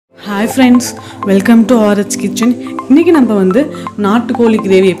Hi friends, welcome to RH Kitchen. இன்னைக்கு நம்ம வந்து நாட்டுக்கோழி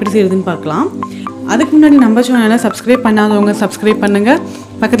கிரேவி எப்படி செய்யறதுன்னு பார்க்கலாம். அதுக்கு முன்னாடி நம்ம சேனலை சப்ஸ்கிரைப் பண்ணாதவங்க சப்ஸ்கிரைப் பண்ணுங்க.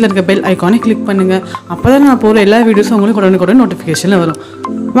 பக்கத்துல இருக்க பெல் ஐகானை கிளிக் பண்ணுங்க. அப்பதான் நான் போற எல்லா வீடியோஸும் உங்களுக்கு உடனுக்குடன் நோட்டிஃபிகேஷன்ல வரும்.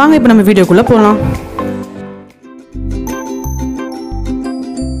 வாங்க இப்போ நம்ம வீடியோக்குள்ள போலாம்.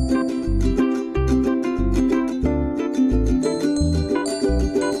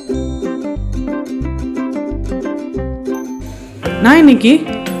 நான் இன்னைக்கு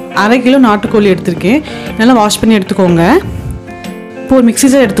 1/2 கிலோ நாட்டுக்கோழி எடுத்திருக்கேன். நல்லா வாஷ் பண்ணி எடுத்துக்கோங்க. இப்போ ஒரு மிக்ஸி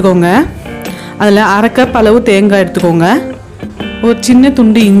ஜார் எடுத்துக்கோங்க. அதில் 1/2 கப் அளவு தேங்காய் எடுத்துக்கோங்க. ஒரு சின்ன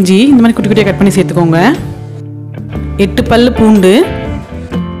துண்டு இஞ்சி இந்த மாதிரி குட்டி குட்டியாக கட் பண்ணி சேர்த்துக்கோங்க. 8 பல்லு பூண்டு,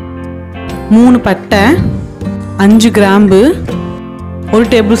 3 பட்டை, 5 கிராம்பு, 1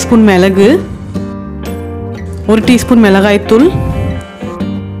 டேபிள் ஸ்பூன் மிளகு, 1 டீஸ்பூன் மிளகாய்த்தூள்,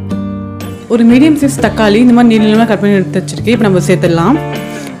 ஒரு மீடியம் சைஸ் தக்காளி இந்த மாதிரி நீளமாக கட் பண்ணி எடுத்து வச்சுருக்கேன். இப்போ நம்ம சேர்த்துடலாம்.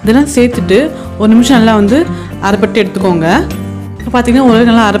 இதெல்லாம் சேர்த்துட்டு ஒரு நிமிஷம் நல்லா வந்து அரைப்பட்டு எடுத்துக்கோங்க. இப்போ பார்த்தீங்கன்னா ஒரு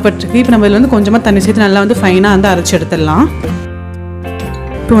நல்லா அரைப்பட்டுருக்கு. இப்போ நம்ம இதில் வந்து கொஞ்சமாக தண்ணி சேர்த்து நல்லா வந்து ஃபைனாக வந்து அரைச்சி எடுத்துடலாம்.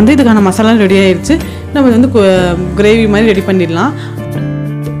 இப்போ வந்து இதுக்கான மசாலா ரெடி ஆகிடுச்சு. நம்ம வந்து கிரேவி மாதிரி ரெடி பண்ணிடலாம்.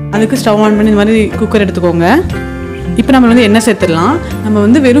 அதுக்கு ஸ்டவ் ஆன் பண்ணி இந்த மாதிரி குக்கர் எடுத்துக்கோங்க. இப்போ நம்ம வந்து எண்ணெய் சேர்த்துடலாம். நம்ம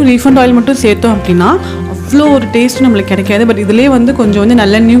வந்து வெறும் ரீஃபண்ட் ஆயில் மட்டும் சேர்த்தோம் அப்படின்னா அவ்வளோ ஒரு டேஸ்ட் நம்மளுக்கு கிடைக்காது. பட் இதிலே வந்து கொஞ்சம் வந்து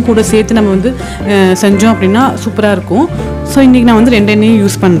நல்லெண்ணையும் கூட சேர்த்து நம்ம வந்து செஞ்சோம் அப்படின்னா சூப்பராக இருக்கும். ஸோ இன்றைக்கி நான் வந்து 2 எண்ணெயும்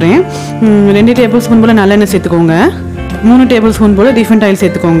யூஸ் பண்ணுறேன். 2 டேபிள் ஸ்பூன் போல் நல்லெண்ணெய் சேர்த்துக்கோங்க. 3 டேபிள் ஸ்பூன் போல் ரீஃபண்ட் ஆயில்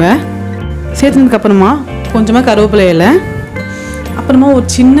சேர்த்துக்கோங்க. சேர்த்துனதுக்கப்புறமா கொஞ்சமாக கருவேப்பிலை இலை, அப்புறமா ஒரு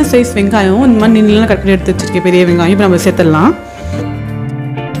சின்ன சைஸ் வெங்காயம் இந்த மாதிரி நீளமாக கட் பண்ணி எடுத்து வச்சுருக்கேன், பெரிய வெங்காயம். இப்போ நம்ம சேர்த்துடலாம்.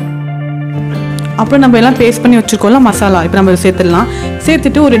 அப்புறம் நம்ம எல்லாம் பேஸ்ட் பண்ணி வச்சுருக்கோம்ல மசாலா, இப்போ நம்ம சேர்த்துடலாம்.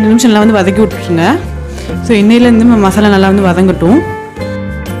 சேர்த்துட்டு ஒரு 2 நிமிஷம் நல்லா வந்து வதக்கி விட்டுருங்க. ஸோ எண்ணெயிலேருந்து மசாலா நல்லா வந்து வதங்கட்டும்.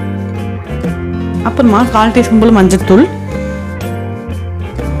 அப்புறமா 1/4 டீஸ்பூன் போல் மஞ்சள்தூள்,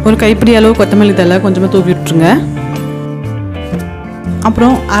 ஒரு கைப்பிடி அளவு கொத்தமல்லி தழை கொஞ்சமாக தூவி விட்டுருங்க.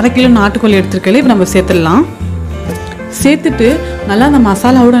 அப்புறம் 1/2 கிலோ நாட்டுக்கோழி எடுத்துருக்கல இப்போ நம்ம சேர்த்துடலாம். சேர்த்துட்டு நல்லா அந்த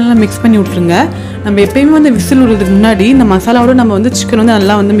மசாலாவோட நல்லா மிக்ஸ் பண்ணி விட்ருங்க. நம்ம எப்பயுமே வந்து விசில் விடுறதுக்கு முன்னாடி இந்த மசாலாவோட நம்ம வந்து சிக்கன் வந்து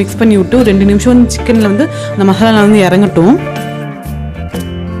நல்லா வந்து மிக்ஸ் பண்ணி விட்டு ஒரு 2 நிமிஷம் வந்து சிக்கனில் வந்து அந்த மசாலா வந்து இறங்கட்டும்.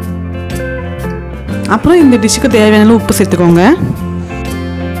 அப்புறம் இந்த டிஷ்ஷுக்கு தேவையான உப்பு சேர்த்துக்கோங்க.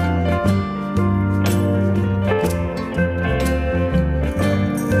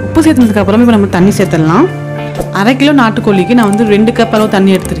 உப்பு சேர்த்ததுக்கப்புறம் இப்போ நம்ம தண்ணி சேர்த்துடலாம். 1/2 கிலோ நாட்டுக்கோழிக்கு நான் வந்து 2 கப் அளவு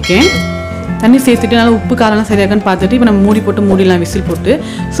தண்ணி எடுத்திருக்கேன். தண்ணி சேர்த்துட்டு நல்லா உப்பு காரம்லாம் சரியாகன்னு பார்த்துட்டு இப்போ நம்ம மூடிடலாம் விசில் போட்டு.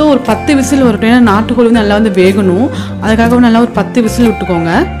 ஸோ ஒரு 10 விசில் வரட்டும். ஏன்னா நாட்டுக்கோழி வந்து நல்லா வந்து வேகணும். அதுக்காக நல்லா ஒரு 10 விசில்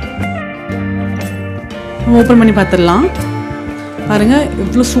விட்டுக்கோங்க. ஓப்பன் பண்ணி பார்த்துடலாம். பாருங்கள்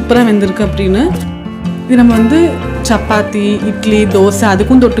எவ்வளோ சூப்பராக வெந்திருக்கு அப்படின்னு. இது நம்ம வந்து சப்பாத்தி, இட்லி, தோசை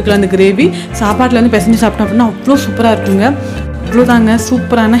அதுக்கும் தொட்டுக்கலாம். அந்த கிரேவி சாப்பாட்டில் வந்து பிசைஞ்சு சாப்பிட்டோம் அப்படின்னா அவ்வளோ சூப்பராக இருக்குங்க. அவ்வளோதாங்க,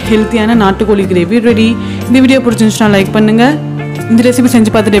 சூப்பரான ஹெல்த்தியான நாட்டுக்கோழி கிரேவி ரெடி. இந்த வீடியோ பிடிச்சிருந்துச்சுன்னா லைக் பண்ணுங்கள். இந்த ரெசிபி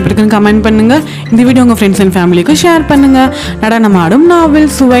செஞ்சு பார்த்துட்டு எப்படி இருக்குன்னு கமெண்ட் பண்ணுங்கள். இந்த வீடியோ உங்கள் ஃப்ரெண்ட்ஸ் அண்ட் ஃபேமிலிக்கு ஷேர் பண்ணுங்கள். நடனமாடும் நாவல்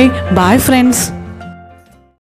சுவை. Bye friends.